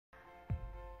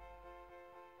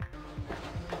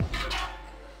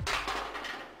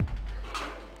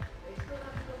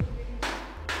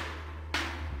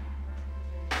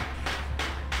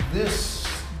this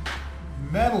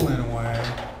metal, in a way,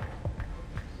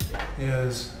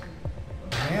 is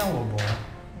malleable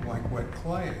like wet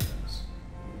clay is,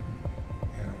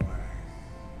 in a way.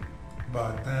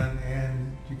 But then,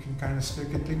 and you can kind of stick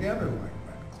it together like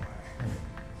wet clay.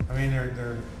 I mean,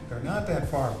 they're not that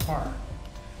far apart.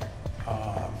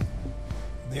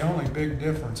 The only big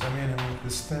difference, I mean, with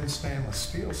this thin stainless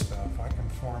steel stuff, I can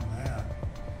form that.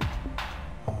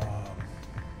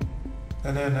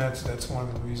 And then that's one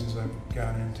of the reasons I've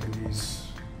got into these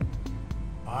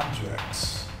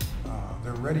objects.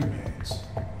 They're ready-mades,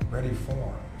 ready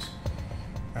forms.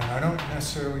 And I don't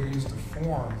necessarily use the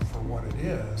form for what it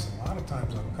is. A lot of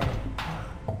times I'll cut them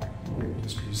apart.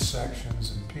 Just use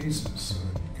sections and pieces so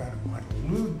that you kind of might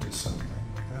allude to something,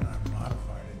 but then I've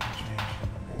modified it and changed it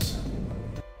and reassembled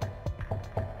it.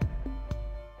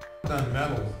 I've done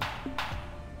metal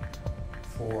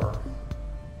for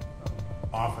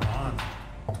off and on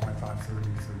 25, 30,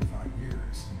 35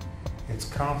 years. It's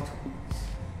comfortable.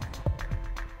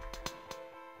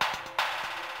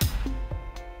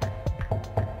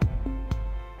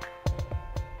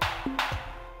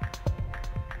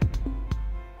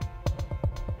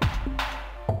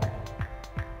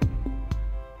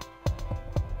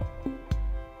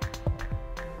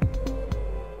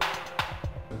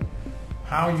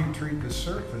 How you treat the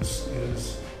surface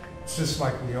is, it's just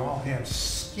like we all have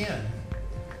skin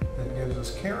that gives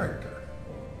us character,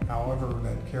 however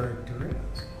that character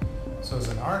is. So as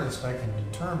an artist, I can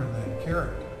determine that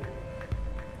character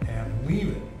and leave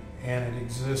it, and it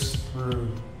exists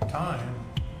through time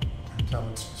until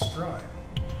it's destroyed.